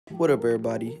What up,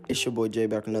 everybody? It's your boy Jay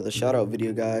back with another shout out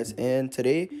video, guys. And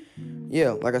today,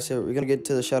 like I said, we're gonna get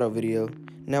to the shout out video.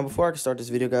 Now, before I can start this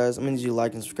video, guys, I'm gonna need you to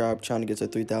like and subscribe, trying to get to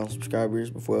 3,000 subscribers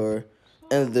before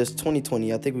end of this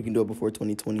 2020. I think we can do it before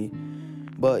 2020.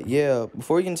 But yeah,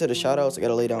 before we get into the shout outs, I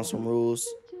gotta lay down some rules.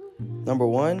 Number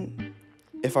one,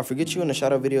 if I forget you in the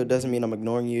shout out video, it doesn't mean I'm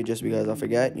ignoring you just because I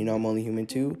forgot. You know, I'm only human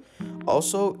too.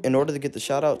 Also, in order to get the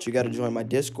shout outs, you gotta join my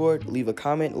Discord, leave a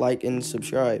comment, like, and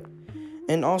subscribe.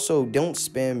 And also, don't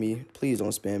spam me. Please don't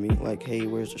spam me. Like, hey,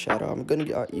 where's the shout out?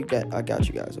 I got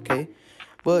you guys, okay?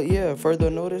 But yeah, further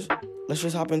notice, let's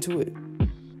just hop into it.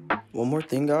 One more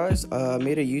thing, guys. I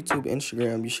made a YouTube,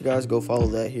 Instagram. You should guys go follow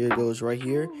that. Here it goes right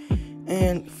here.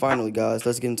 And finally, guys,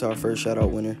 let's get into our first shout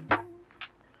out winner.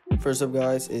 First up,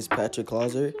 guys, is Patrick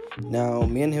Clauser. Now,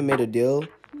 me and him made a deal.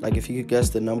 Like, if you could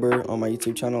guess the number on my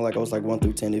YouTube channel, like I was like 1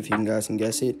 through 10, if you guys can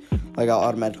guess it, like I'll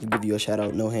automatically give you a shout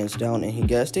out, no hands down, and he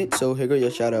guessed it. So here go your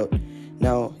shout out.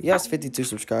 Now, he has 52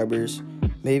 subscribers.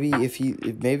 Maybe if you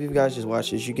guys just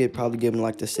watch this, you could probably give him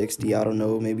like the 60, I don't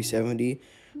know, maybe 70.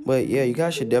 But yeah, you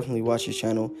guys should definitely watch his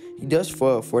channel. He does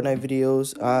Fortnite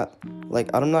videos.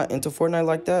 I'm not into Fortnite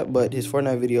like that, but his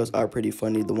Fortnite videos are pretty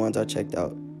funny, the ones I checked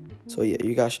out. So yeah,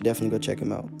 you guys should definitely go check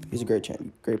him out. He's a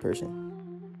great person.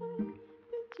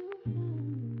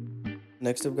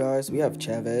 Next up, guys, we have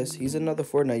Chavez. He's another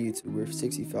Fortnite YouTuber,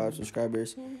 65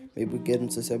 subscribers. Maybe we get him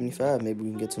to 75. Maybe we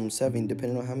can get to him 70,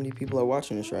 depending on how many people are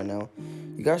watching this right now.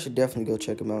 You guys should definitely go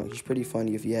check him out. He's pretty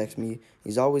funny if you ask me.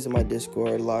 He's always in my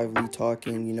Discord, lively,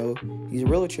 talking, you know. He's a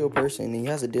really chill person, and he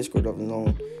has a Discord of his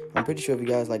own. I'm pretty sure if you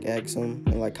guys, like, ask him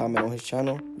and, like, comment on his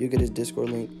channel, you'll get his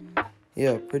Discord link.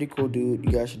 Yeah, pretty cool dude.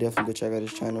 You guys should definitely go check out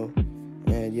his channel.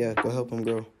 And, yeah, go help him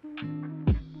grow.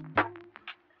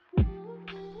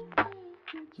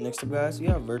 Next up, guys, we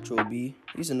have Virtual B.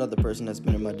 He's another person that's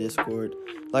been in my Discord.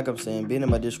 Like I'm saying, being in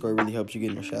my Discord really helps you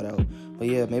get a shout out. But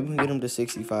yeah, maybe we can get him to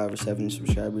 65 or 70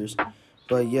 subscribers.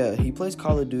 But yeah, he plays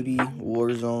Call of Duty,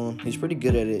 Warzone. He's pretty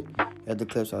good at it at the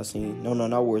clips I've seen. No,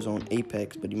 not Warzone,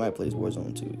 Apex, but he might play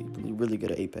Warzone too. He's really good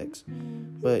at Apex.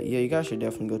 But yeah, you guys should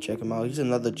definitely go check him out. He's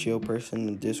another chill person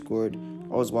in Discord.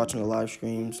 Always watching the live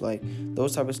streams. Like,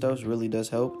 those type of stuff really does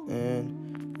help.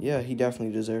 And yeah, he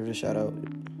definitely deserves a shout out.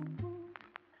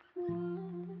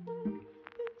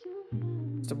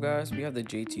 Next up, guys, we have the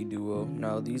JT duo.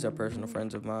 Now, these are personal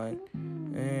friends of mine,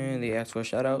 and they asked for a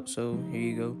shout out, so here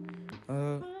you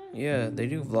go. Yeah, they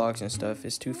do vlogs and stuff.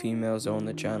 It's 2 females on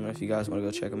the channel. If you guys want to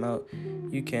go check them out,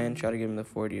 you can try to get them to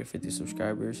 40 or 50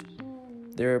 subscribers.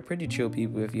 They're pretty chill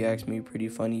people, if you ask me, pretty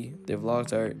funny. Their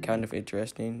vlogs are kind of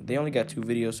interesting. They only got 2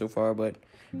 videos so far, but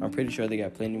I'm pretty sure they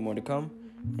got plenty more to come,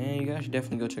 and you guys should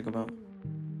definitely go check them out.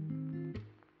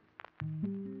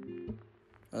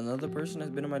 Another person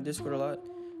that's been in my Discord a lot,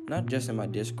 not just in my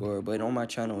Discord, but on my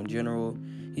channel in general.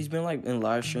 He's been like in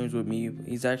live streams with me.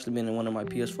 He's actually been in one of my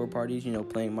PS4 parties, you know,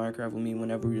 playing Minecraft with me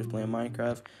whenever we was playing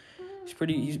Minecraft.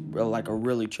 He's like a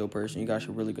really chill person. You guys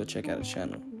should really go check out his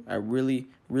channel. I really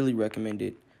recommend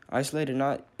it. Isolated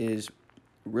Not is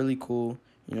really cool.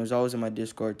 You know, he's always in my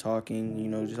Discord talking, you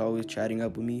know, just always chatting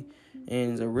up with me.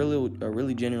 And he's a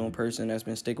really genuine person that's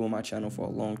been sticking with my channel for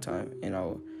a long time. And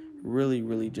I'll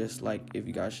really just like if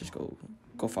you guys just go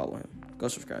follow him. Go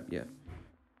subscribe, yeah.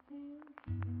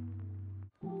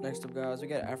 Next up, guys, we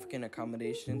got African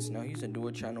Accommodations. Now, he's a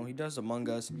dual channel. He does Among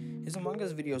Us. His Among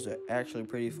Us videos are actually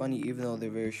pretty funny, even though they're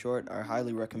very short. I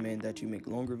highly recommend that you make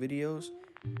longer videos.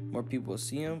 More people will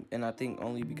see him, and I think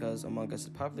only because Among Us is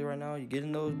popular right now, you're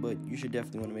getting those, but you should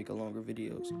definitely want to make longer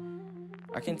videos.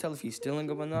 I can't tell if he's stealing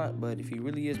them or not, but if he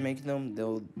really is making them,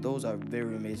 those are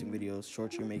very amazing videos,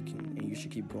 shorts you're making, and you should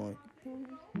keep going.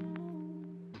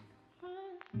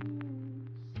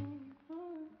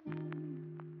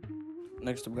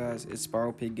 Next up, guys, is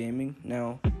Spiral Pig Gaming.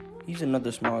 Now, he's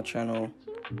another small channel.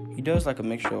 He does like a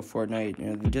mixture of Fortnite, you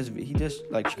know, he just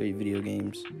like straight video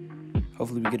games.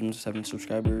 Hopefully we get him to 7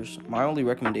 subscribers. My only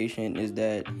recommendation is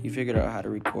that he figured out how to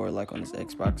record like on his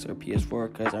Xbox or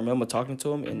PS4, because I remember talking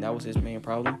to him and that was his main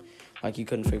problem. Like, he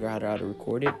couldn't figure out how to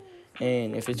record it.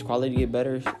 And if its quality get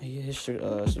better, his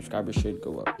subscribers should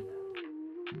go up.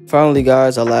 Finally,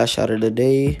 guys, our last shout of the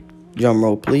day. Drum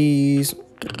roll, please.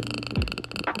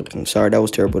 I'm sorry, that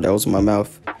was terrible. That was in my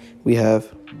mouth. We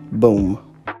have Boom.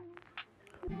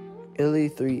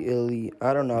 Illy3 Illy.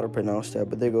 I don't know how to pronounce that,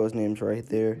 but there goes his name's right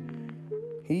there.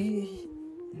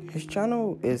 His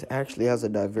channel actually has a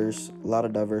lot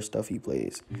of diverse stuff he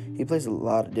plays. He plays a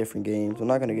lot of different games. I'm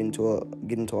not gonna get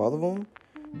into all of them,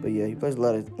 but yeah, he plays a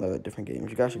lot of different games.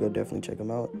 You guys should go definitely check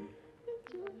him out.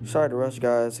 Sorry to rush,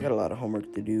 guys. I got a lot of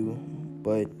homework to do,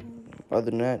 but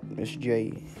other than that, it's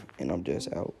Jay, and I'm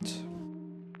just out.